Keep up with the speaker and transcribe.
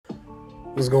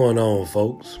What's going on,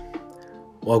 folks?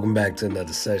 Welcome back to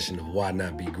another session of Why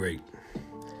Not Be Great.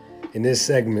 In this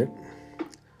segment,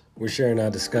 we're sharing our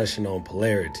discussion on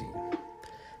polarity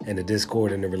and the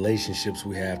discord in the relationships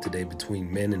we have today between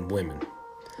men and women.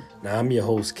 Now, I'm your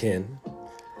host, Ken,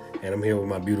 and I'm here with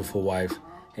my beautiful wife,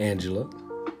 Angela.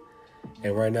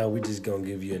 And right now, we're just going to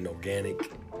give you an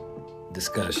organic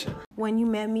discussion. When you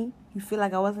met me, you feel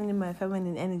like I wasn't in my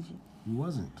feminine energy. You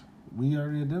wasn't. We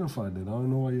already identified that. I don't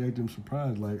know why you acting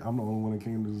surprised. Like, I'm the only one that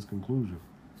came to this conclusion.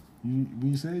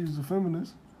 We say he's a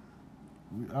feminist.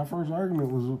 Our first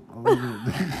argument was over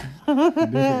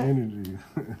different energy.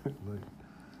 Like,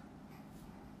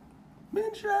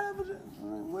 men should have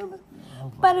women.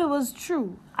 But it was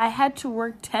true. I had to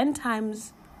work 10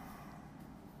 times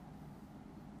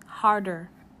harder.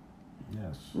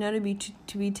 Yes. In order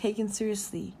to be taken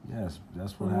seriously. Yes,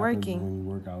 that's what happens when you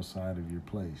work outside of your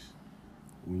place.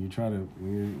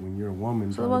 When you're a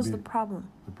woman. So what's the problem?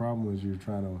 The problem is you're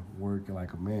trying to work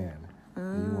like a man.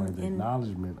 And you want the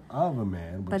acknowledgement of a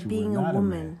man, but you being were not a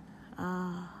woman.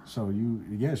 So you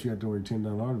have to work 10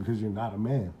 times harder because you're not a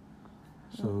man.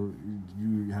 So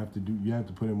you have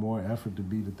to put in more effort to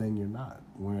be the thing you're not.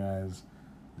 Whereas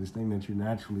this thing that you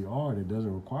naturally are, that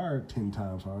doesn't require 10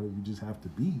 times harder, you just have to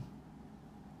be.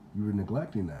 You were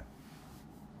neglecting that.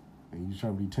 And you're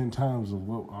trying to be 10 times of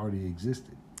what already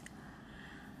existed.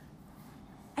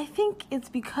 I think it's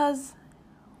because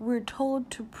we're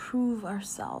told to prove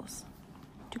ourselves,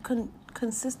 to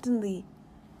consistently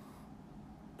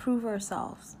prove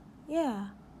ourselves. Yeah,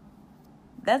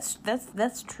 that's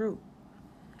true.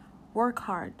 Work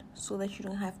hard so that you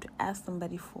don't have to ask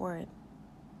somebody for it.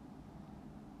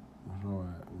 So,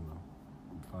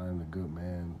 find a good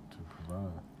man to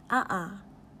provide.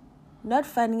 Not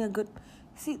finding a good...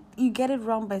 See, you get it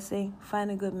wrong by saying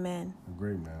find a good man. A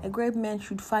great man. A great man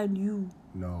should find you.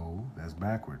 No, that's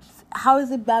backwards. How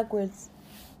is it backwards?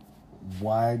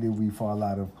 Why did we fall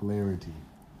out of polarity?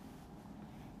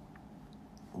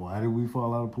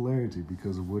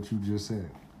 Because of what you just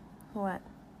said. What?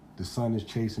 The sun is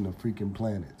chasing the freaking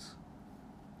planets.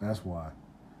 That's why.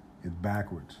 It's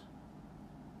backwards.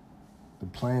 The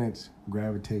planets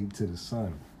gravitate to the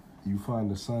sun. You find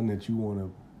the sun that you want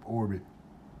to orbit.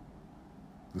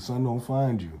 The sun don't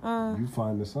find you. You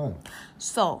find the sun.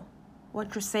 So,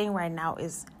 what you're saying right now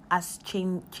is us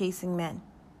chasing men.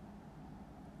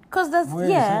 Because that's,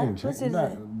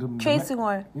 chasing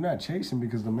or... You're not chasing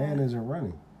because the man isn't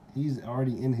running. He's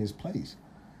already in his place.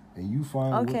 And you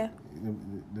find... Okay.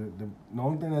 The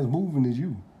only thing that's moving is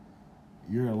you.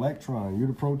 You're an electron. You're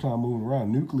the proton moving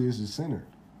around. Nucleus is centered.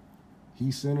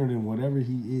 He's centered in whatever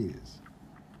he is.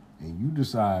 And you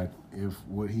decide if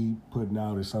what he putting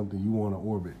out is something you want to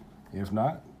orbit. If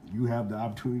not, you have the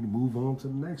opportunity to move on to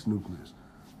the next nucleus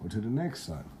or to the next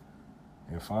sun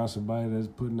and find somebody that's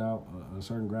putting out a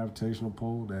certain gravitational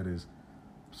pull that is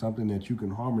something that you can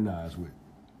harmonize with.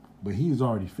 But he's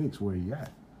already fixed where he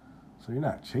at. So you're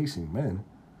not chasing men.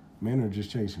 Men are just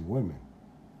chasing women.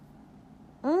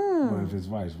 But if it's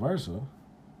vice versa,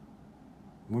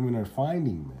 women are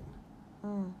finding men.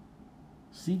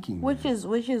 Seeking which men. is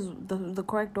the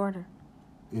correct order.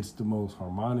 It's the most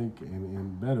harmonic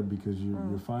and better because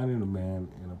you're finding a man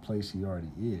in a place he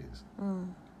already is.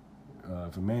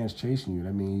 If a man's chasing you,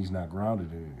 that means he's not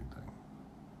grounded in anything.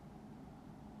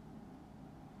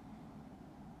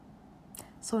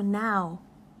 So now,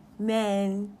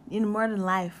 men in modern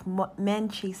life, men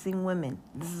chasing women,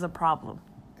 this is a problem.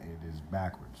 It is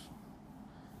backwards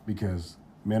because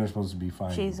men are supposed to be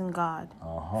chasing God,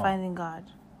 finding God.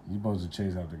 You're supposed to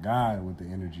chase after God with the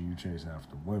energy you chase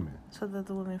after women. So that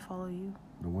the women follow you.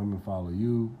 The women follow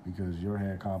you because your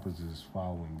head compass is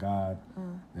following God.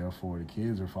 Therefore, the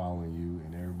kids are following you,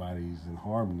 and everybody's in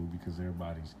harmony because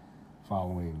everybody's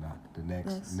following the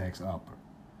next upper,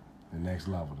 the next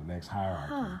level, the next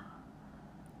hierarchy.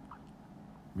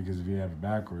 Because if you have it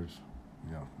backwards,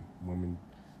 women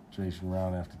chasing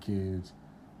around after kids,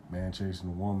 man chasing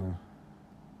a woman.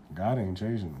 God ain't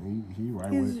chasing him.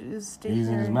 He's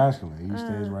in his masculine. He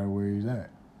stays right where he's at.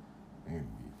 And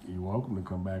you're welcome to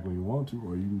come back when you want to,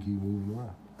 or you can keep moving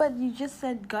around. But you just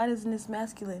said God is in his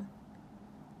masculine.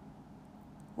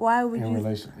 Why would in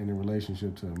a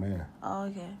relationship to a man? Oh,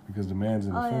 okay. Because the man's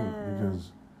in the feminine.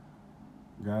 Because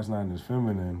God's not in his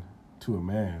feminine to a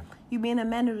man. You mean a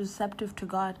man is receptive to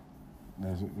God?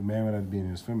 The man would have to be in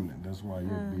his feminine. That's why you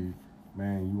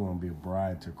want to be a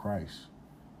bride to Christ.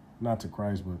 Not to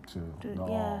Christ, but to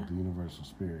all, the universal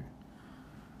spirit.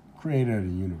 Creator of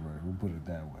the universe, we'll put it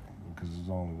that way, because there's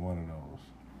only one of those.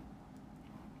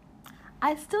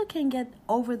 I still can't get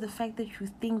over the fact that you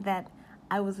think that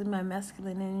I was in my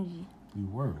masculine energy. You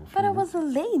were. But I was a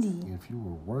lady. If you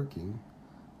were working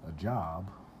a job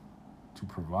to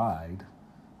provide,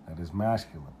 that is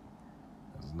masculine.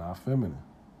 That is not feminine.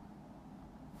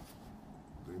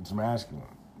 It's masculine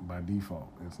by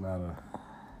default. It's not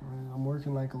I'm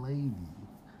working like a lady.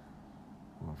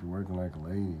 Well, if you're working like a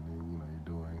lady, then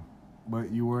you're doing.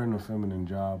 But you were in a feminine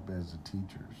job as a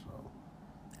teacher, so.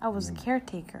 I was a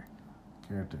caretaker.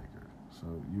 So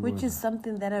which is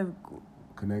something that I.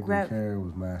 Connecting care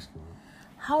was masculine.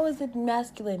 How is it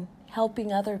masculine?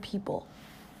 Helping other people.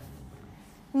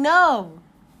 No,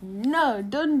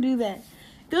 don't do that.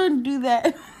 Don't do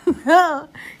that. No,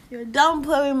 you're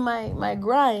downplaying my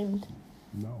grind.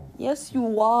 No. Yes,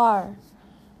 you are.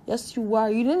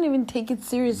 You didn't even take it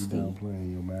seriously. You're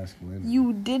downplaying your masculinity.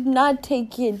 You did not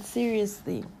take it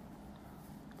seriously.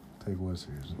 Take what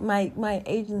seriously? My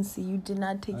agency. You did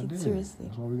not take it seriously.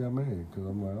 That's why we got married. Because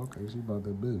I'm like, okay, she about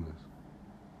that business.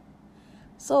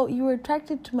 So you were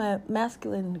attracted to my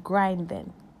masculine grind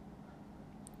then?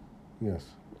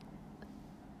 Yes.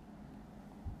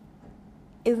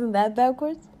 Isn't that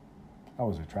backwards? I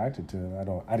was attracted to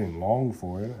it. I didn't long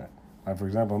for it. Like, for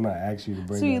example, I'm not asking you to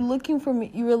bring. So you're looking for me.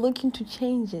 You were looking to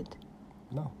change it.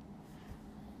 No.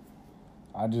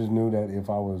 I just knew that if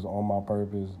I was on my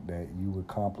purpose, that you would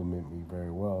compliment me very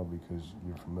well because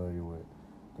you're familiar with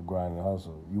the grind and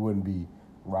hustle. You wouldn't be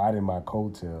riding my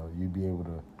coattail. You'd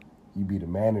be the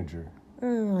manager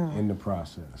in the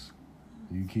process.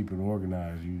 You keep it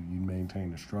organized. You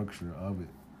maintain the structure of it.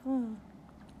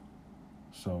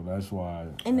 So that's why.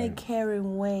 In a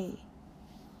caring way.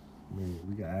 I mean,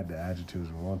 we can add the adjectives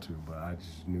we want to, but I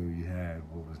just knew you had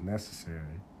what was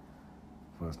necessary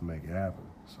for us to make it happen.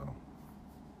 So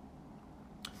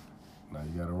now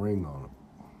you got a ring on it.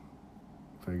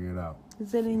 Figure it out.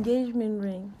 It's an engagement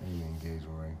ring. Ain't an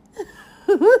engagement ring.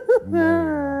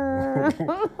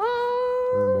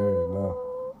 We're married now.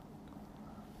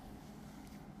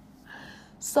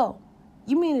 So,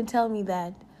 you mean to tell me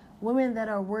that women that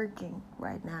are working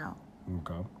right now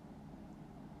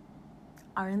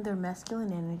are in their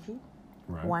masculine energy,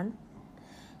 right. One,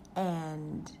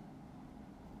 and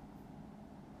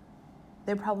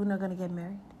they're probably not going to get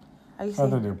married? Are you saying?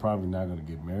 I think they're probably not going to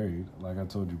get married. Like I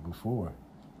told you before,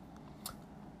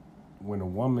 when a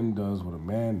woman does what a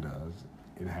man does,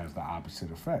 it has the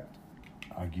opposite effect.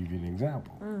 I'll give you an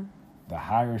example. The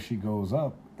higher she goes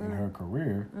up in her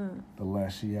career, the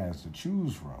less she has to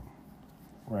choose from.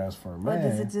 Whereas for a man... What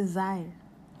does it desire?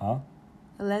 Huh?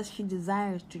 The less she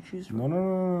desires to choose from.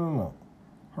 No.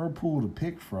 Her pool to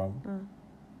pick from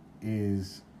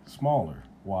is smaller.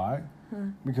 Why?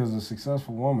 Because a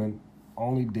successful woman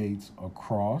only dates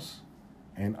across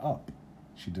and up.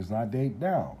 She does not date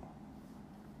down.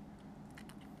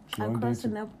 She only across dates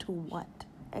and up to what?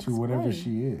 to whatever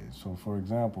she is. So, for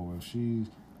example, if she's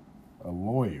a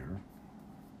lawyer,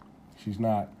 she's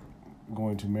not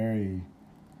going to marry.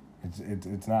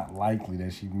 It's not likely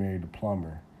that she'd marry the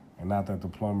plumber, and not that the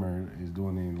plumber is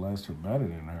doing any less or better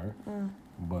than her,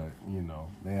 but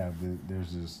they have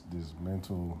there's this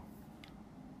mental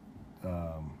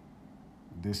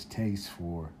distaste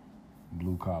for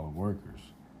blue collar workers.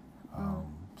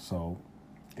 So,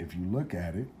 if you look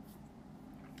at it,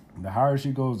 the higher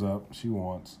she goes up, she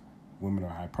wants women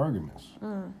are hypergamous.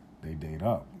 They date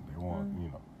up. They want,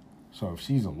 So if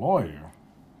she's a lawyer,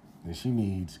 then she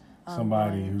needs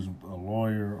somebody who's a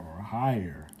lawyer or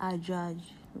higher. A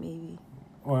judge, maybe.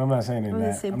 Well, I'm not saying in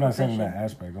that. I'm not saying in that profession.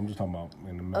 aspect. I'm just talking about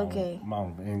in the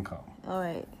amount of income. All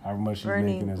right. However much she's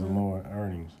making as a lower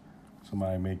earnings.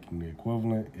 Somebody making the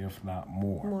equivalent, if not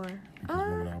more. Because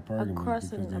women are hypergamous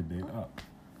because they date up.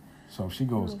 So if she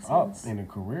goes up in a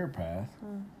career path,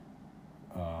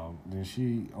 then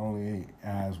she only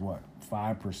has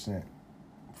 5%.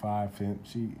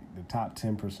 The top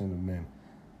 10% of men,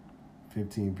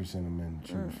 15% of men to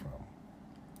choose from,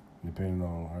 depending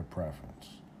on her preference.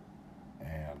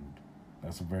 And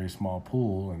that's a very small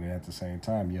pool, and then at the same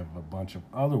time, you have a bunch of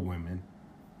other women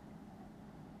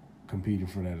competing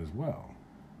for that as well.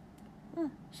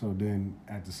 So then,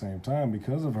 at the same time,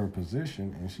 because of her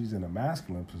position, and she's in a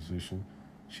masculine position,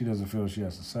 she doesn't feel she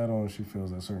has to settle, and she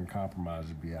feels that certain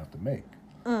compromises we have to make.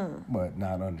 But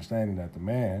not understanding that the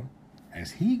man,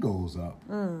 as he goes up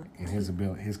in his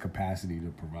ability, his capacity to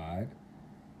provide,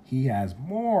 he has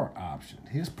more options.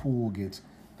 His pool gets,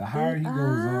 the higher he goes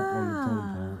up on the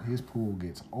totem pole, his pool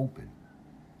gets open.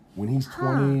 When he's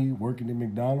 20 working at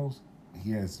McDonald's,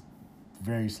 he has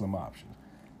very slim options.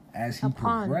 As he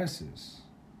progresses,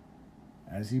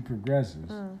 at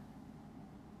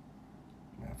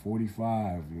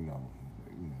 45, you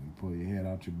pull your head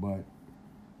out your butt,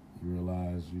 You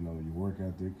realize, your work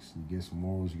ethics, you get some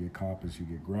morals, you get compass, you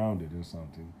get grounded in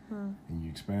something, and you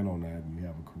expand on that, and you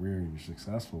have a career, and you're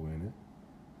successful in it,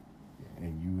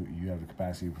 and you have the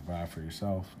capacity to provide for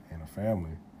yourself and a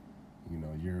family.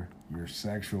 Your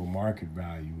sexual market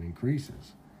value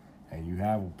increases, and you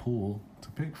have a pool to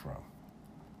pick from,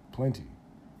 plenty.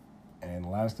 And the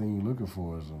last thing you're looking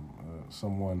for is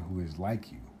someone who is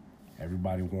like you.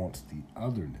 Everybody wants the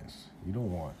otherness. I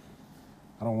don't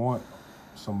want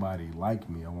somebody like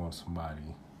me. I want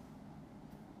somebody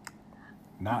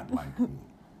not like me.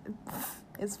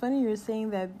 It's funny you're saying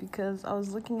that because I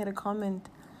was looking at a comment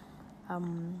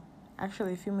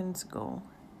actually a few minutes ago.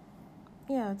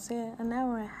 Yeah, I'd say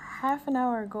half an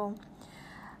hour ago.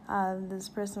 This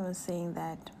person was saying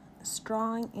that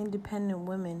strong, independent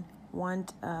women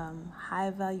want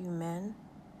high-value men,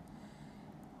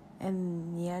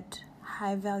 and yet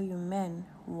high-value men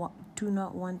do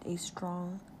not want a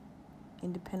strong,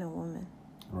 independent woman.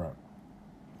 Right.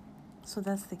 So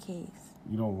that's the case.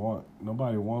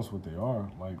 Nobody wants what they are.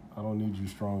 Like, I don't need you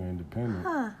strong and independent.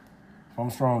 Huh. If I'm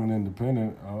strong and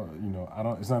independent,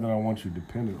 it's not that I want you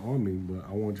dependent on me, but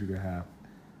I want you to have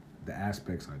the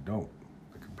aspects I don't.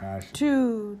 The compassion.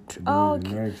 True. The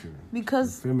nurture.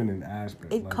 Because the feminine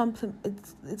aspect.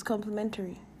 It's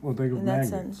complementary. Well, think of in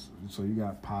magnets. That sense. So you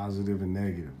got positive and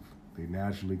negative. They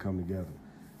naturally come together.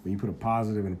 When you put a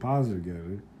positive and a positive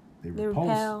together, they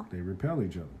repel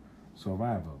each other. So if I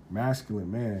have a masculine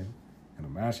man and a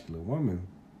masculine woman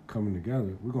coming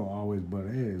together, we're going to always butt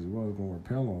heads. We're always going to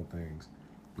repel on things.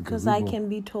 Because I can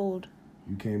be told.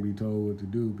 You can't be told what to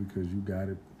do because you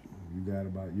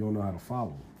don't know how to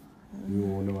follow. Mm-hmm. You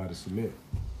don't know how to submit.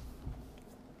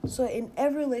 So in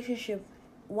every relationship,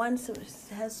 one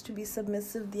has to be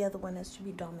submissive, the other one has to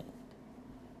be dominant.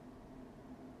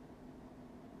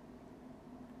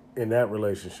 In that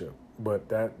relationship. But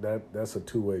that's a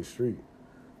two-way street.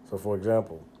 So, for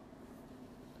example,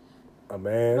 a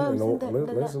man...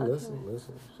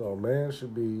 listen. So, a man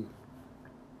should be...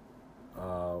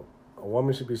 a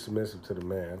woman should be submissive to the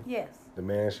man. Yes. The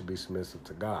man should be submissive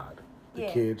to God. The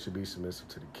Yeah. kid should be submissive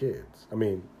to the kids. I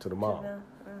mean, to the mom.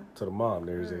 To the mom.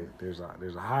 There's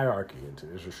a hierarchy into it.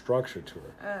 There's a structure to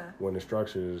it. When the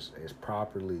structure is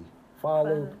properly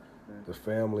followed, the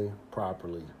family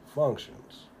properly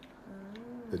functions.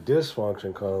 The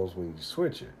dysfunction comes when you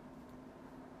switch it.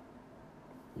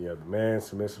 You have the man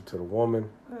submissive to the woman.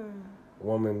 The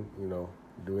woman,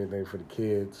 do anything for the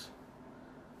kids.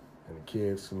 And the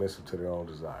kids submissive to their own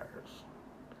desires.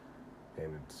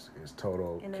 And it's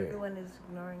total okay. And everyone is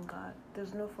ignoring God.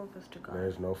 There's no focus to God.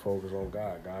 There's no focus on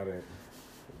God. God,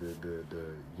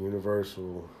 the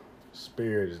universal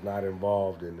spirit is not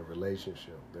involved in the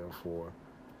relationship. Therefore,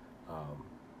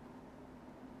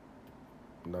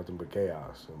 nothing but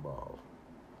chaos involved.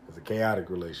 It's a chaotic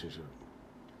relationship.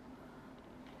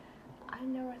 I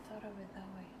never thought of it that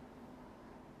way.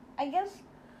 I guess...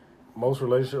 Most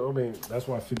relationships, that's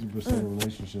why 50% of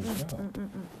relationships fail.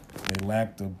 They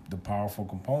lack the powerful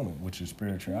component, which is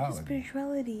spirituality.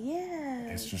 Spirituality,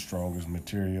 yeah. It's the strongest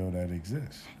material that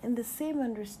exists. And the same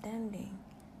understanding.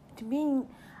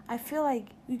 I feel like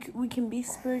we can be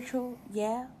spiritual,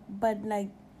 yeah, but like...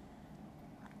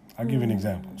 I'll give you an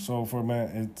example. So for a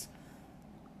man,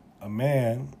 a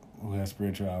man who has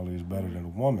spirituality is better than a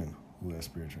woman who has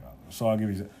spirituality. So I'll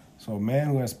give you... So a man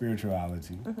who has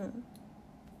spirituality...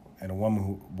 and a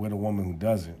woman who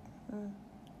doesn't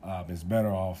is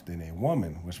better off than a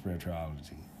woman with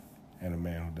spirituality and a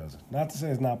man who doesn't. Not to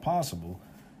say it's not possible.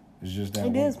 It's just that...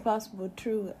 It is possible,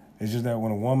 true. It's just that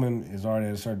when a woman is already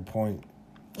at a certain point,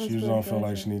 she just don't feel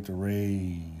like she needs to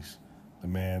raise the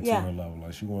man to her level.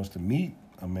 Like she wants to meet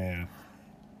a man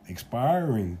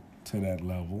aspiring to that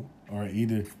level, or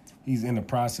either he's in the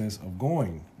process of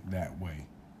going that way.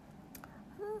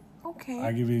 Okay.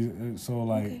 I give you... So,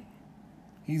 like... Okay.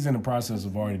 He's in the process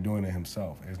of already doing it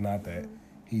himself. It's not that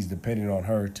he's depending on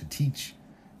her to teach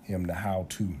him the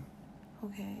how-to.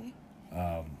 Okay.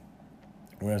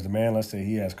 Whereas the man, let's say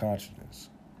he has consciousness.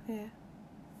 Yeah.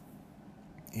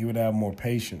 He would have more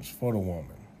patience for the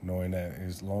woman, knowing that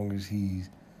as long as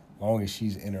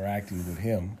she's interacting with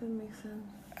him, that makes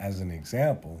sense. As an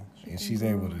example, she's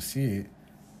able to see it,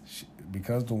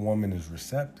 because the woman is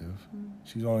receptive,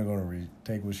 she's only going to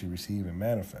take what she receives and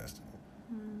manifest it.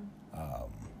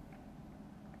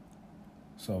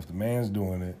 So if the man's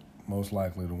doing it, most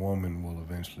likely the woman will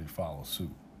eventually follow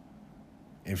suit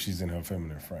if she's in her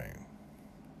feminine frame.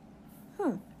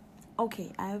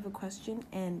 Okay, I have a question,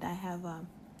 and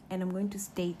and I'm going to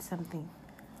state something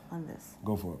on this.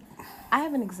 Go for it. I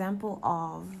have an example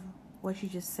of what you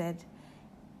just said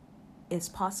is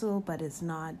possible, but it's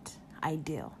not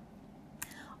ideal.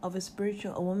 of a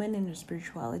woman in her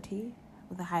spirituality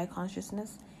with a higher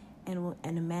consciousness, and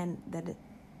a man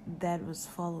that was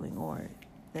following, or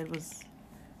that was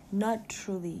not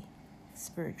truly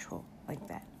spiritual like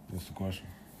that. That's the question.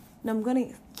 Now I'm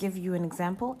gonna give you an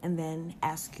example and then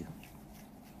ask you.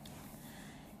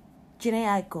 Jhené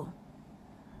Aiko,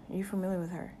 are you familiar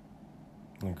with her?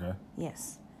 Okay.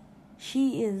 Yes.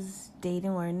 She is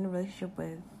dating or in a relationship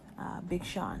with Big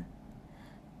Sean.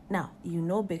 Now, you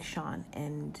know Big Sean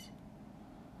and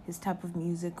his type of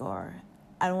music, or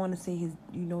I don't want to say his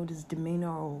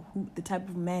demeanor, or the type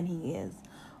of man he is,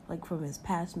 like from his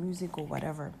past music or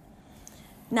whatever.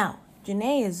 Now,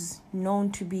 Jhené is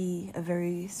known to be a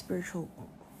very spiritual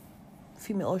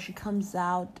female, or she comes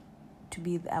out to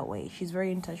be that way. She's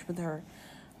very in touch with her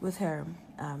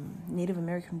Native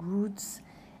American roots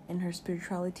and her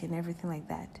spirituality and everything like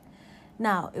that.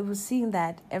 Now, it was seen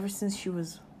that ever since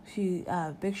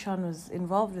Big Sean was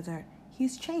involved with her,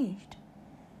 he's changed.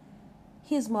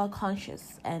 He is more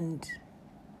conscious and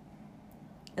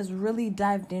has really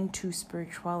dived into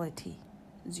spirituality.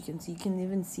 As you can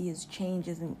even see his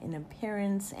changes in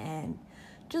appearance and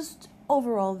just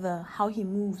overall how he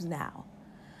moves now.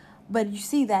 But you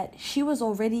see that she was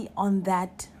already on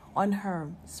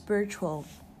her spiritual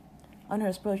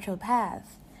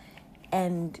path,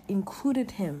 and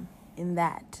included him in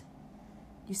that.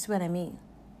 You see what I mean?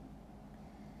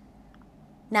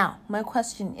 Now, my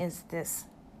question is this.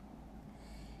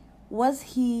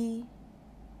 Was he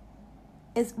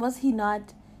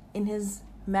not in his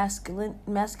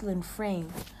masculine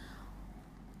frame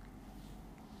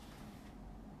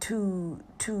to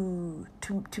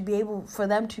be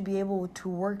able to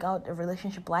work out a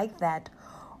relationship like that,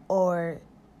 or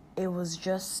it was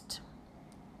just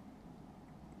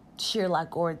sheer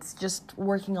luck, or it's just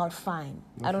working out fine?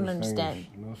 I don't understand.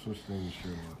 No such thing as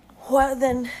sheer luck. Well,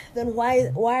 then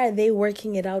why are they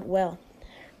working it out well?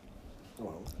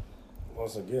 Well,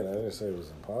 once again, I didn't say it was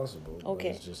impossible.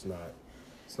 Okay. But it's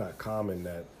not common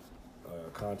that a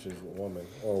conscious woman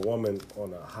or a woman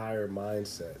on a higher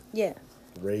mindset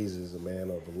raises a man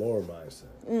of a lower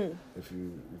mindset. If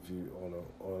you on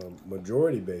a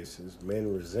majority basis,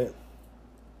 men resent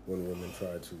when women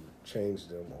try to change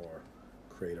them or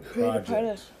create a project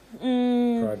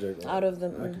out of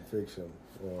them. I can fix him,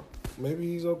 or maybe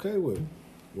he's okay with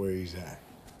where he's at.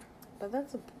 But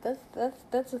that's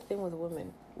the thing with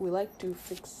women. We like to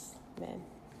fix men.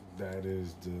 That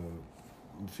is the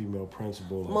female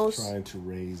principle of trying to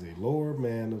raise a lower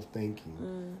man of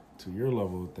thinking to your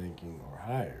level of thinking or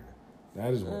higher.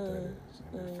 That is what that is.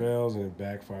 And it fails and it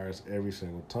backfires every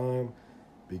single time,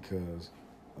 because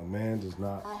a man does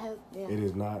not. It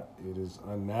is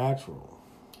unnatural.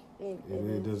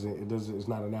 It's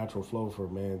not a natural flow for a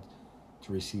man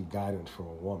to receive guidance from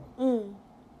a woman.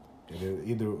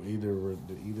 Either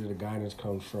the guidance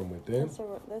comes from within,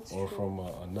 or from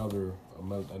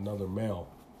another male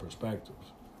perspective,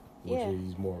 which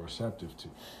he's more receptive to,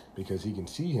 because he can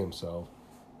see himself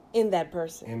in that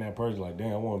person. Like,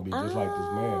 damn, I want to be just like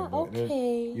this man. But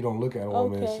okay. You don't look at a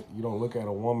woman. You don't look at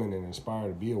a woman and aspire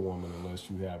to be a woman unless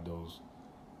you have those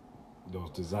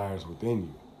desires within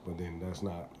you. But then that's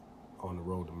not on the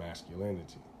road to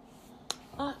masculinity.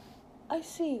 I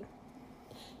see.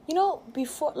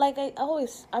 Before, like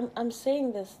I'm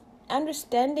saying this,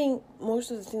 understanding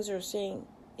most of the things you're saying,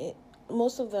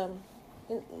 most of them,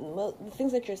 the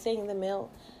things that you're saying in the male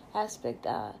aspect,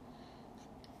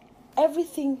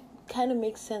 everything kind of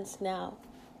makes sense now.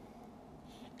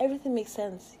 Everything makes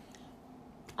sense.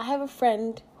 I have a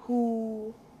friend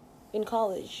who, in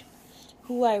college,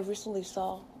 who I recently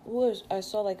saw, I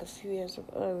saw like 2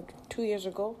 years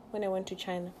ago when I went to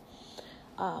China.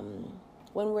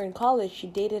 When we were in college, she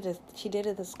dated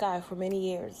this guy for many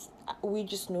years. We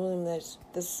just knew him as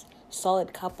this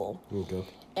solid couple. Okay.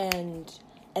 And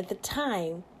at the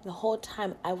time, the whole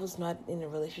time, I was not in a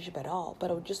relationship at all.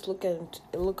 But I would just look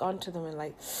onto them and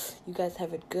like, you guys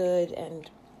have it good, and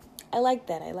I like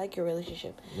that. I like your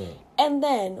relationship. Yeah. And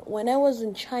then when I was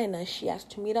in China, she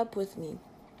asked to meet up with me.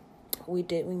 We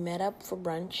met up for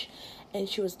brunch, and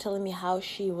she was telling me how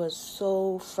she was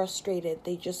so frustrated.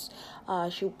 They just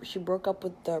she broke up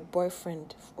with their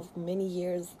boyfriend of many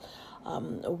years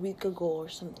a week ago or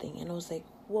something. And I was like,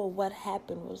 whoa, what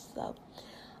happened?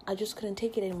 I just couldn't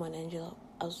take it anymore, Angela.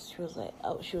 She was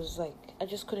like, I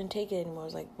just couldn't take it anymore. I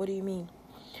was like, what do you mean?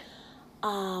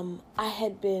 I've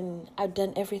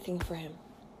done everything for him.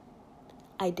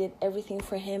 I did everything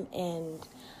for him, and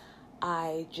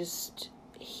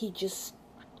he just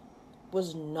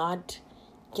was not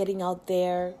getting out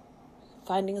there,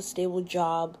 finding a stable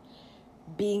job,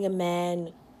 being a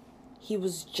man. He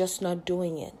was just not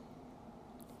doing it.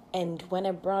 And when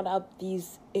I brought up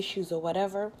these issues or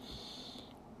whatever,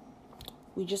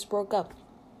 we just broke up.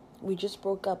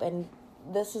 And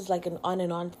this is like an on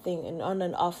and on thing, an on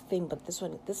and off thing. But this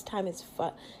time it's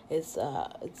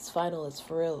final. It's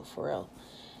for real.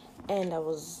 And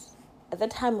at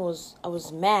that time I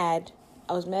was mad.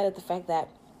 I was mad at the fact that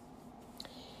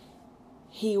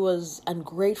he was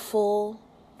ungrateful,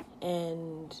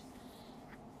 and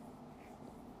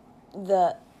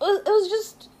it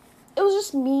was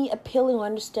just me appealing or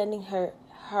understanding her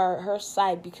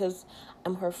side because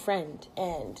I'm her friend.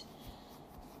 And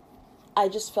I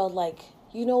just felt like,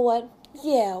 you know what?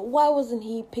 Yeah, why wasn't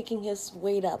he picking his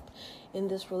weight up in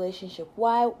this relationship?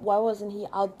 Why wasn't he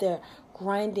out there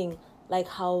grinding like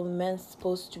how a man's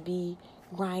supposed to be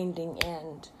grinding?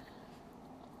 And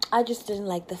I just didn't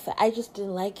like I just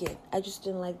didn't like it. I just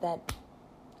didn't like that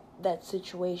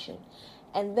situation.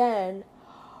 And then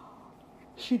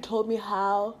she told me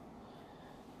how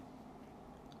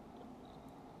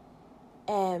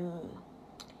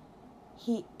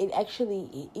he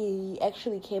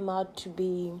actually came out to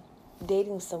be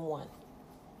dating someone.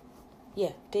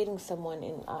 Yeah, dating someone.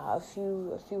 In a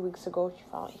few weeks ago,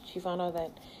 she found out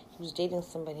that he was dating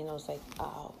somebody, and I was like,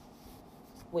 oh,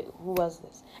 wait, who was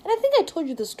this? And I think I told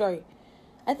you the story.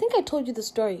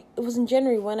 It was in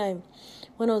January when I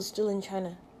was still in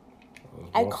China.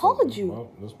 I called you.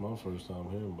 That's my first time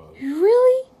hearing about it.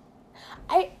 Really?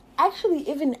 I actually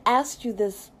even asked you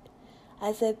this.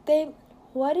 I said, babe,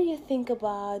 what do you think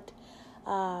about...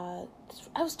 I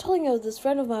was telling you, this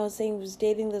friend of mine was saying he was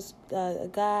dating this a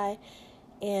guy,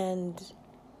 and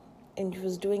he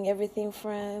was doing everything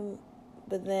for him,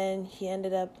 but then he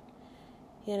ended up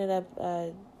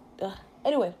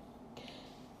anyway,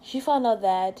 she found out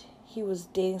that he was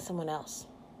dating someone else.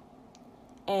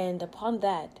 And upon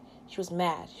that, she was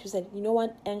mad. She said, you know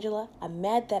what, Angela? I'm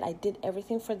mad that I did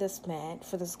everything for this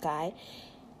guy.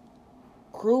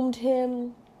 Groomed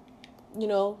him, made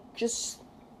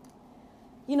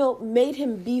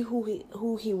him be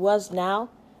who he was now,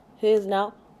 who is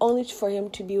now, only for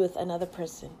him to be with another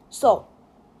person. So,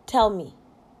 tell me.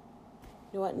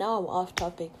 You know what? Now I'm off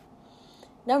topic.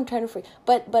 Now I'm trying to free.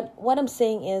 But what I'm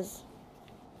saying is,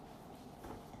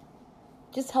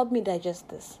 just help me digest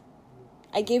this.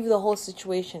 I gave you the whole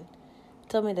situation.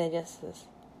 Tell me digest this.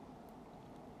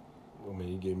 I mean,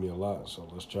 you gave me a lot, so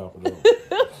let's chop it up.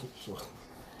 So,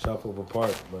 chop up a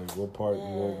part. Like, what part you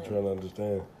want trying to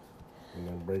understand? And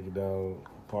then break it down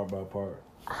part by part.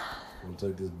 We'll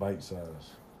take this bite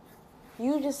size.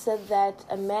 You just said that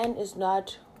a man is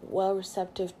not well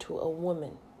receptive to a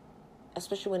woman,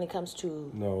 especially when it comes to...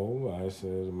 No, I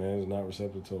said a man is not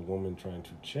receptive to a woman trying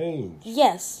to change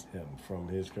him from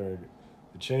his character.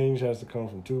 The change has to come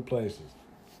from two places.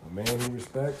 A man he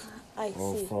respects,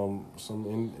 or from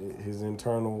his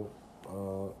internal,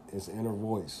 his inner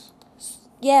voice.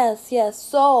 Yes.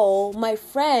 So, my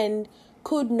friend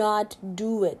could not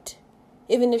do it.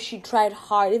 Even if she tried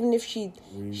hard, even if she...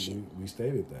 We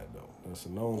stated that, though. That's a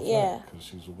known fact, because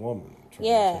she's a woman trying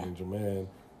to change a man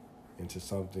into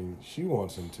something she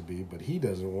wants him to be, but he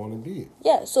doesn't want to be it.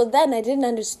 Yeah, so then I didn't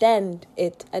understand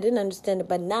it.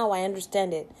 But now I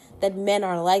understand it, that men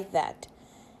are like that.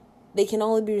 They can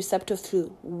only be receptive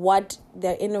to what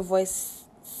their inner voice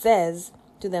says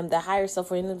to them, the higher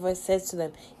self or inner voice says to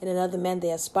them, in another man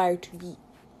they aspire to be.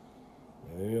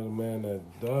 Any other man that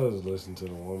does listen to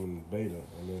the woman beta,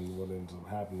 and then what ends up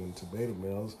happening to beta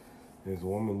males is the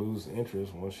woman loses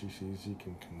interest once she sees she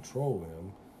can control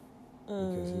him,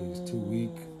 because he's too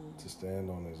weak to stand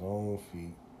on his own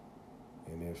feet.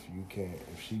 And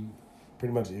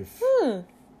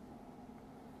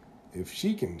if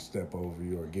she can step over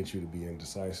you or get you to be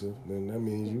indecisive, then that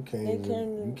means you can't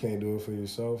do it for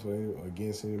yourself or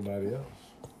against anybody else.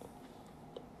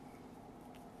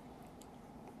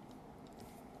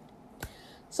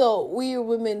 So we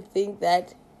women think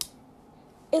that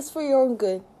it's for your own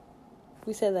good.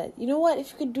 We said that, you know what,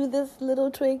 if you could do this little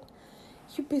trick,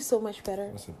 you'd be so much better.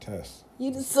 That's a test.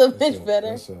 You'd be so much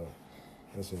better. That's a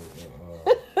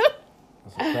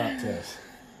trap test.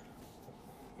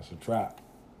 That's a trap.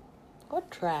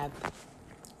 What trap?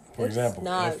 For example,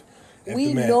 not. If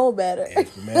We know better.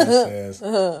 If the man says,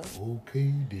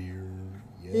 okay, dear.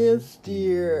 Yes,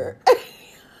 dear.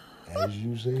 As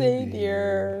you say, Okay,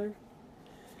 dear.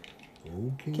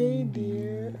 Okay,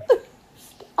 dear.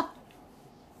 Stop.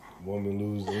 Woman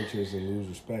lose interest and lose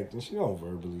respect, and she don't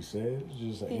verbally say it.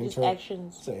 It's just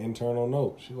actions. It's an internal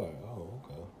note. She's like, oh,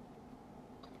 okay.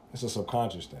 It's a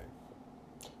subconscious thing.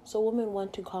 So women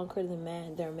want to conquer their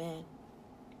man.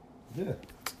 Yeah.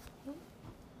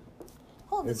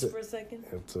 Hold this for a second.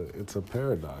 It's a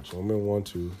paradox. Women want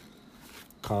to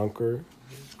conquer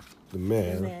the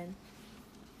man,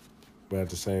 but at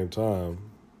the same time,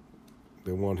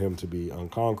 they want him to be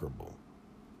unconquerable.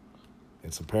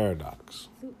 It's a paradox.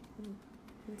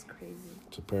 It's crazy.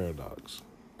 It's a paradox.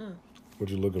 What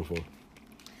you looking for?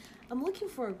 I'm looking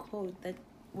for a quote that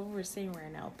what we're saying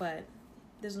right now, but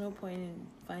there's no point in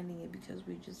finding it because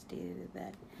we just stated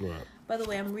that. Right. By the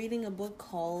way, I'm reading a book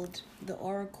called The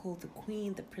Oracle, the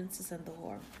Queen, the Princess, and the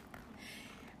Whore.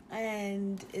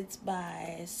 And it's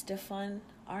by Stefan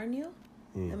Arniu.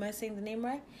 Am I saying the name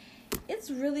right?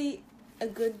 It's really a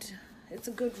good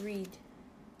read.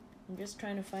 I'm just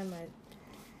trying to find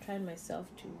myself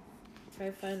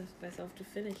to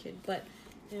finish it. But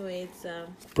anyway, it's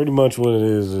pretty much what it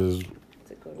is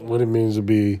it's a good one. what it means to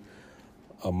be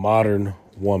a modern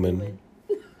woman.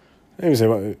 I didn't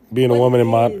say being a woman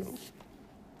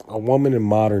in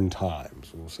modern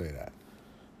times. We'll say that.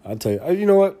 I'll tell you. You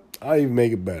know what? I even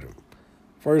make it better.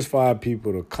 First 5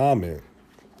 people to comment,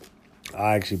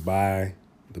 I actually buy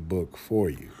the book for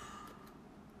you.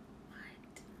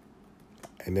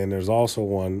 And then there's also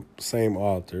one, same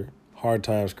author, Hard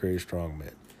Times Create Strong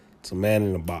Men. It's a man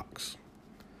in a box.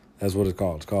 That's what it's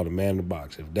called. It's called a man in a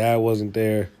box. If dad wasn't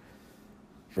there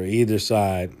for either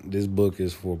side, this book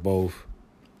is for both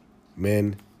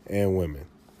men and women.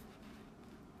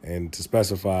 And to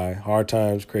specify, Hard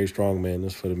Times Create Strong Men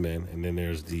is for the men. And then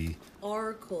there's the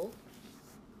Oracle,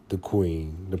 the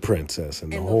queen, the princess,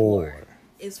 and the the whore. Whore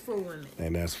is for women.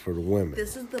 And that's for the women.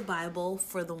 This is the Bible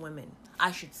for the women,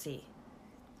 I should say.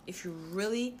 If you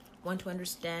really want to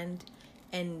understand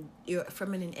and your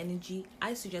feminine energy,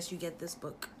 I suggest you get this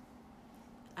book.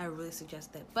 I really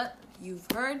suggest that. But you've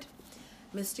heard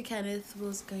Mr. Kenneth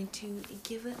was going to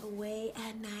give it away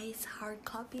a nice hard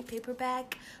copy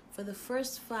paperback for the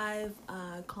first 5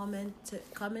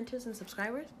 commenters and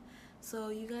subscribers. So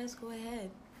you guys go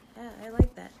ahead. Yeah, I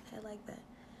like that.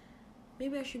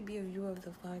 Maybe I should be a viewer of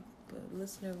the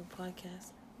listener of the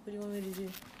podcast. What do you want me to do?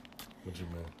 What you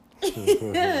mean?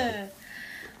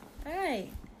 All right.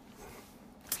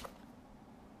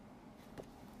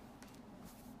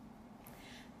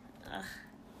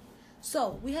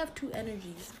 So we have 2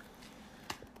 energies: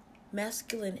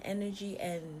 masculine energy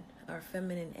and our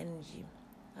feminine energy.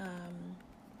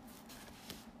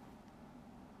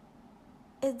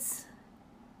 It's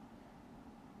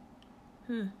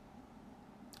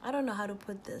I don't know how to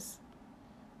put this,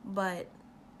 but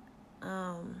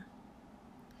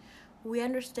we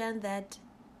understand that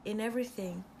in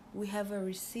everything we have a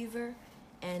receiver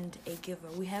and a giver.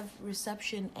 We have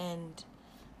reception and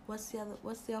what's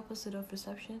the opposite of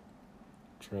reception?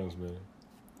 Transmitting.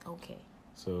 Okay.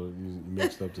 So you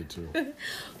mixed up the 2.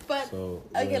 But so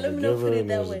okay, let me not put it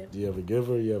that way. You have a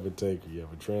giver, you have a taker, you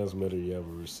have a transmitter, you have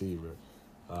a receiver.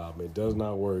 It does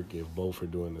not work if both are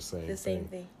doing the same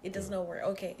thing. It does not work.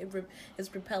 Okay,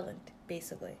 it's repellent,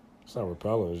 basically. It's not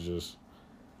repellent. It's just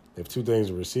if 2 things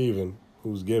are receiving,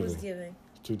 who's giving? Who's giving?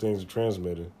 If 2 things are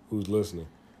transmitting, who's listening?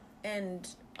 And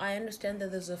I understand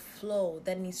that there's a flow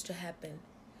that needs to happen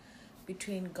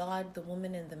between God, the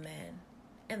woman, and the man,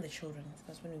 and the children. Of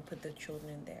course, when we put the children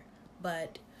in there.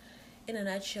 But in a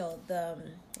nutshell,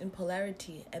 in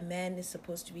polarity, a man is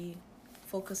supposed to be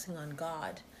focusing on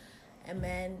God. A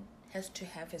man has to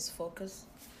have his focus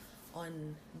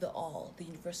on the all, the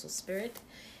universal spirit,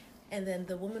 and then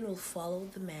the woman will follow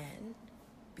the man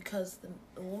because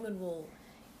the woman will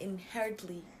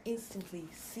inherently, instantly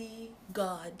see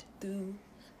God through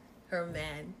her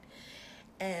man.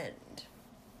 And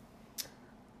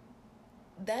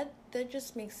that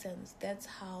just makes sense. That's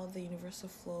how the universal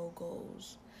flow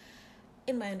goes,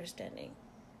 in my understanding.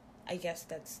 I guess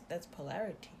that's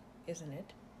polarity, isn't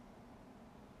it?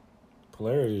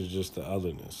 Polarity is just the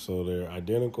otherness. So they're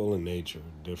identical in nature,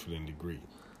 different in degree.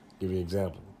 Give you an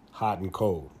example. Hot and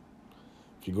cold.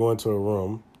 If you go into a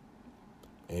room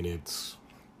and it's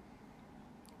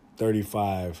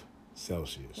 35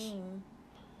 Celsius,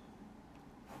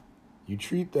 you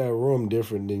treat that room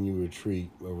different than you would treat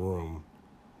a room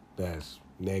that's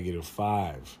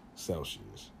 -5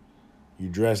 Celsius. You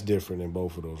dress different in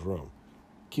both of those rooms.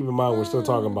 Keep in mind, we're still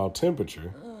talking about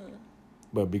temperature,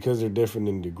 but because they're different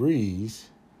in degrees,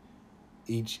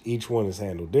 each one is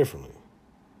handled differently.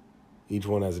 Each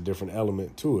one has a different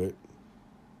element to it,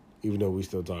 even though we're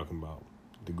still talking about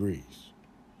degrees.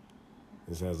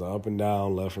 This has an up and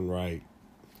down, left and right,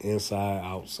 inside,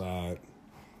 outside.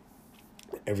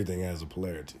 Everything has a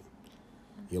polarity.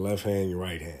 Your left hand, your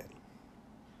right hand.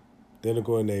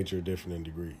 Identical in nature, different in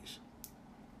degrees.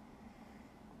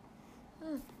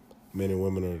 Men and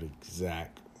women are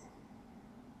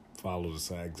follow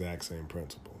the exact same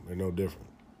principle. They're no different,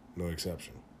 no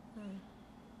exception.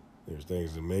 There's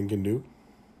things that men can do,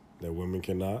 that women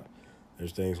cannot.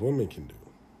 There's things women can do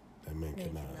that men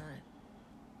cannot.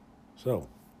 So,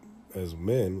 as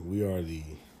men, we are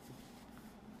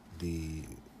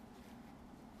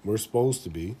we're supposed to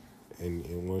be,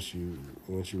 and once you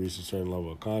reach a certain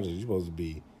level of consciousness, you're supposed to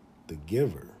be the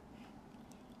giver,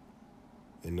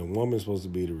 and the woman's supposed to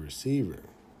be the receiver,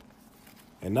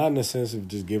 and not in the sense of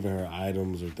just giving her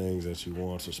items or things that she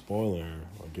wants or spoiling her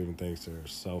or giving things to her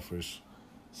selfish,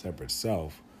 separate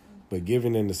self, but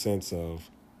giving in the sense of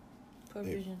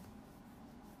provision.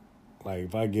 Like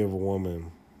if I give a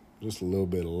woman just a little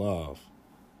bit of love,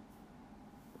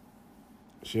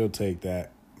 she'll take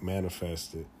that,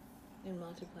 manifest it, and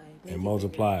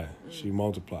multiply it. She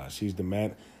multiplies. She's the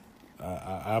man.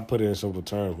 I put it in simple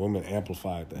terms. Women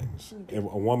amplify things. If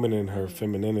a woman in her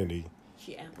femininity,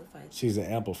 she amplifies. She's an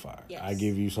amplifier. Yes. I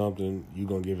give you something, you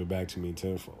gonna give it back to me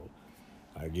tenfold.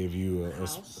 I give you a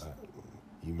house.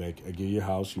 I give you a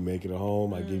house, you make it a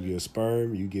home. I give you a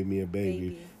sperm, you give me a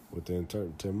baby. Within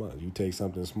 10 months. You take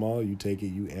something small, you take it,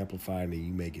 you amplify it, and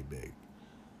you make it big.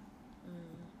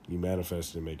 You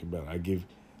manifest it and make it better. I give,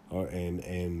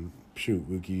 and shoot,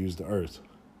 we could use the earth.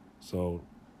 So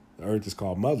the earth is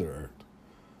called Mother Earth.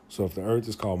 So if the earth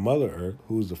is called Mother Earth,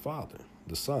 who's the father?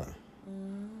 The sun.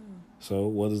 So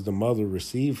what does the mother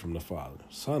receive from the father?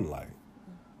 Sunlight.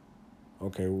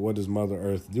 Okay, what does Mother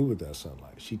Earth do with that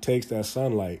sunlight? She takes that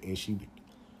sunlight and she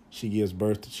gives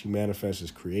birth to, she manifests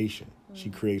as creation. She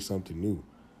creates something new.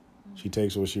 She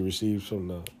takes what she receives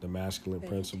from the masculine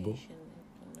principle,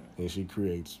 and she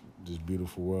creates this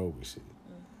beautiful world we see.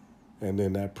 And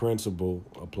then that principle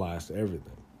applies to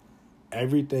everything.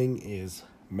 Everything is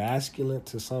masculine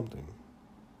to something,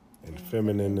 and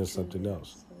feminine to something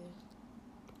else.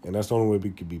 And that's the only way we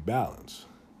could be balanced.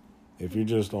 If you're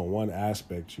just on one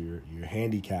aspect, you're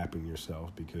handicapping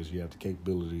yourself because you have the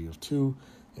capability of two,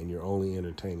 and you're only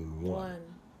entertaining one.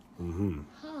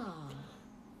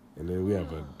 And then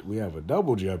we have a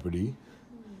double jeopardy,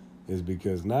 is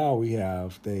because now we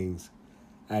have things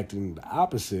acting the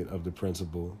opposite of the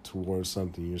principle towards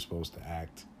something you're supposed to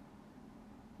act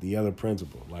the other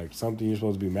principle. Like something you're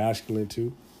supposed to be masculine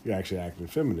to, you're actually acting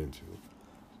feminine to.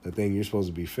 The thing you're supposed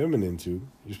to be feminine to,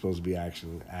 you're supposed to be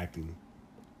actually acting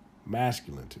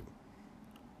masculine to.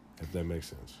 If that makes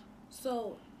sense.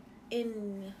 So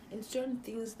in certain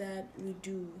things that we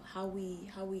do, how we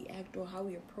act or how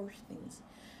we approach things,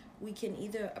 we can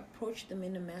either approach them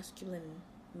in a masculine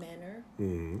manner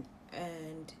and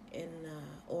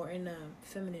in a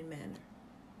feminine manner.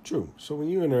 True. So when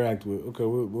you interact with, okay,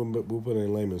 we'll put it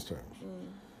in layman's terms.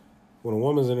 When a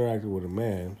woman's interacting with a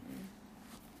man,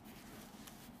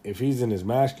 if he's in his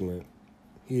masculine,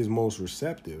 he is most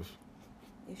receptive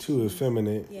to his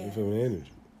feminine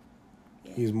energy.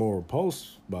 Yeah. He's more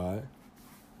repulsed by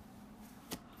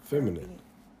feminine.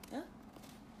 Huh?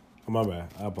 Oh, my bad.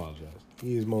 I apologize.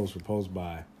 He is most repulsed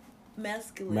by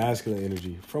masculine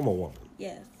energy from a woman.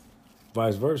 Yes.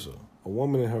 Vice versa. A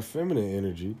woman in her feminine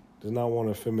energy does not want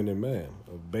a feminine man,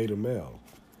 a beta male.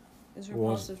 Is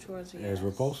repulsive towards her. Is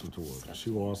repulsive towards her.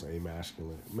 She wants a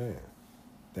masculine man.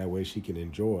 That way she can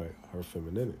enjoy her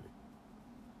femininity.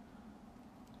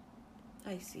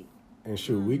 I see. And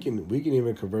shoot, we can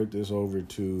even convert this over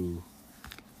to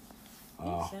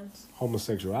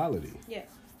homosexuality. Yeah.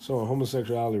 So in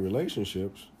homosexuality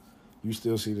relationships, you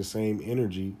still see the same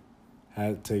energy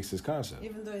takes this concept.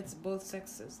 Even though it's both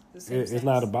sexes, the same sex. It's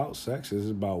not about sex. It's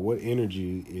about what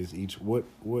energy is each. What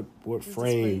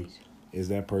frame is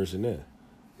that person in?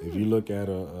 If you look at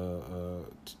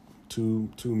two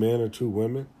men or two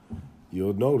women,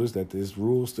 you'll notice that this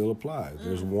rule still applies.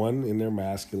 There's one in their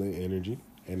masculine energy,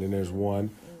 and then there's one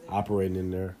operating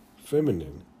in their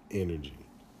feminine energy.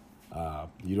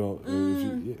 You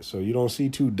don't. So you don't see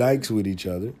two dykes with each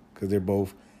other because they're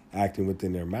both acting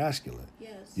within their masculine.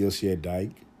 Yes. You'll see a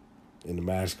dyke in the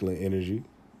masculine energy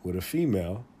with a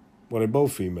female. Well, they're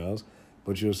both females,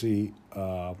 but you'll see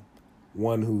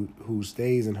one who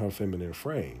stays in her feminine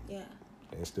frame. Yeah.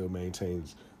 And still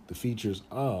maintains the features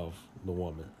of the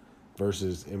woman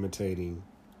versus imitating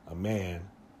a man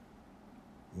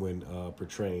when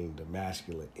portraying the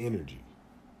masculine energy,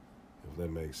 if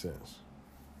that makes sense.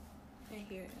 I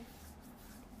hear it.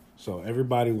 So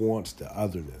everybody wants the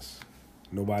otherness.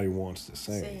 Nobody wants the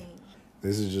same.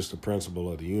 This is just a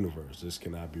principle of the universe. This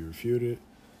cannot be refuted.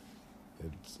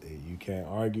 You can't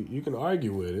argue. You can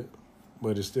argue with it,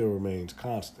 but it still remains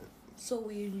constant. So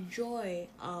we enjoy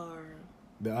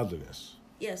the otherness.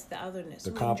 Yes, the otherness.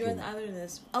 We enjoy the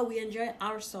otherness. Oh, we enjoy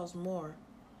ourselves more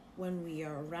when we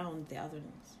are around the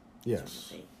otherness.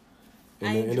 Yes.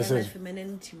 I enjoy my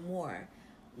femininity more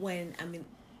when I'm in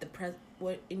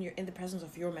in the presence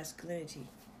of your masculinity.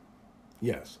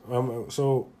 Yes.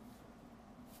 So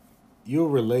you'll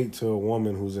relate to a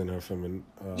woman who's in her feminine.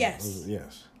 Yes.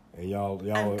 Yes. And y'all,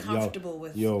 I'm comfortable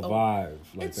with. you'll vibe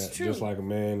like it's that, true. just like a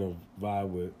man will vibe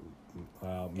with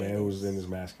a man who's in his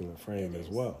masculine frame as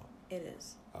well. It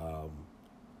is.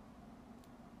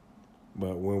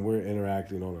 But when we're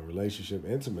interacting on a relationship,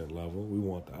 intimate level, we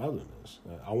want the otherness.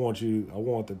 I want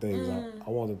the things. I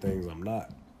want the things I'm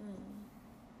not.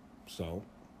 So,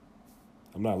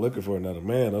 I'm not looking for another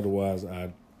man. Otherwise,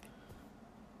 and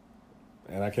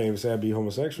I can't even say I'd be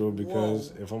homosexual,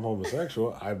 because if I'm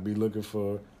homosexual, I'd be looking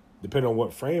for, depending on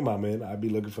what frame I'm in, I'd be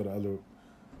looking for the other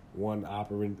one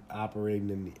operating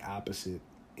in the opposite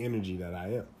energy that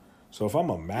I am. So if I'm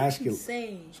a masculine,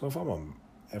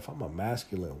 if I'm a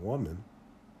masculine woman,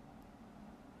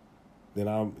 then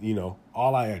I'm,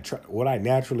 what I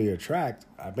naturally attract,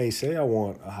 I may say I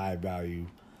want a high value,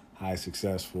 high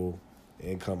successful,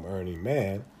 income earning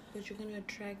man. But you're going to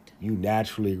attract. You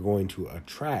naturally are going to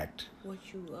attract what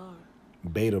you are.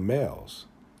 Beta males.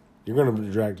 You're going to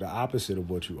attract the opposite of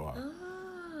what you are.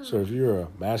 So if you're a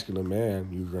masculine man,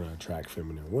 you're going to attract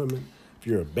feminine women. If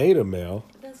you're a beta male,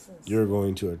 you're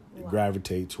going to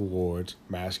gravitate towards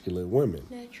masculine women.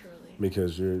 Naturally.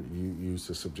 Because you're used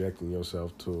to subjecting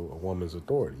yourself to a woman's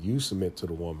authority. You submit to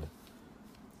the woman.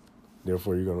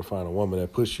 Therefore, you're going to find a woman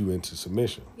that puts you into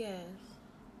submission. Yes.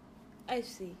 I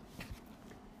see.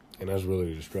 And that's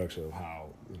really the structure of how,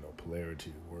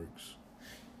 polarity works.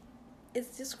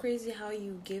 It's just crazy how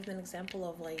you gave an example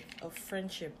of, like, a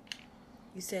friendship.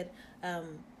 You said,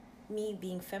 me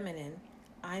being feminine,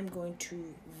 I'm going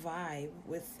to vibe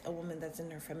with a woman that's in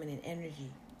her feminine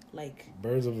energy. Like,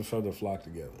 birds of a feather flock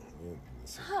together.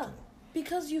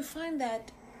 Because you find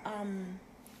that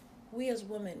we as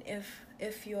women,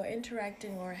 if you're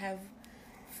interacting or have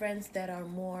friends that are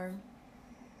more,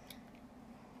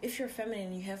 if you're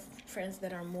feminine, you have friends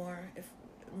that are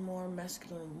more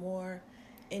masculine, more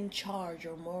in charge,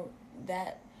 or more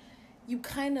that you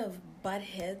kind of butt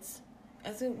heads. I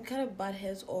think we kind of butt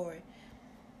heads, or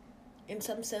in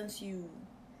some sense you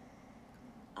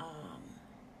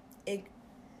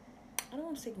I don't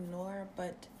want to say ignore,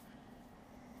 but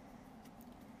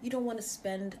you don't want to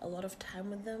spend a lot of time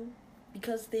with them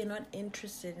because they're not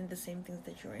interested in the same things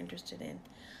that you're interested in.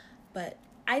 But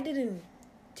I didn't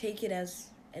take it as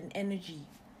an energy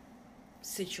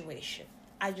situation.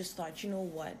 I just thought, you know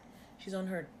what? She's on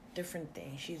her different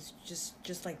thing. She's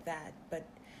just like that. But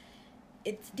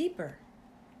it's deeper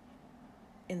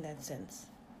in that sense.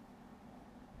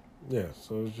 Yeah,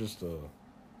 so it's just a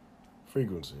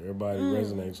frequency. Everybody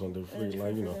resonates on different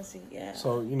frequency. Yeah.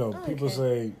 So, people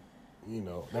say,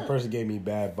 that person gave me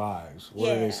bad vibes.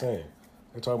 What are they saying?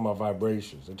 They're talking about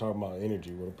vibrations. They're talking about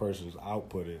energy, what a person's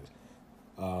output is.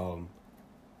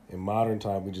 In modern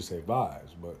time, we just say vibes,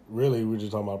 but really, we're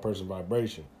just talking about a person's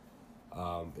vibration.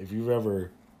 If you've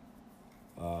ever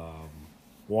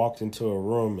walked into a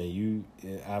room and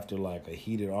after like a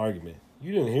heated argument,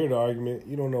 you didn't hear the argument,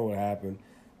 you don't know what happened,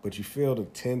 but you feel the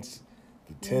tense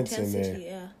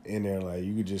in there, like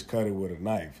you could just cut it with a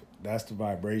knife. That's the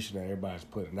vibration that everybody's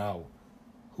putting out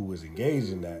who was engaged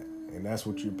in that, and that's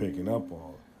what you're picking up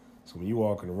on. So when you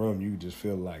walk in the room, you just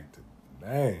feel like,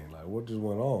 dang, like what just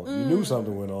went on? You knew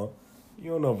something went on.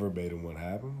 You don't know verbatim what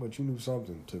happened, but you knew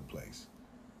something took place.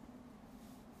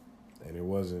 And it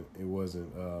wasn't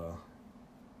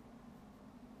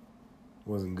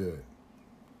good.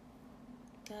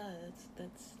 Yeah,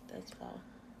 that's wow.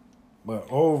 But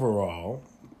overall,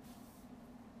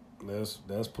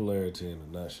 that's polarity in a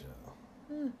nutshell.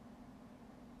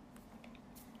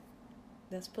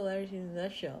 That's polarity in a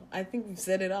nutshell. I think we've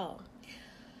said it all.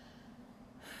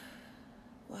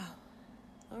 Wow.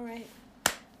 All right.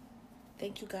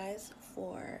 Thank you guys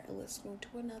for listening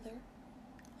to another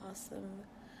awesome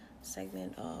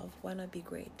segment of Why Not Be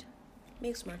Great.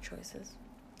 Make smart choices.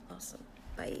 Awesome.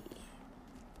 Bye.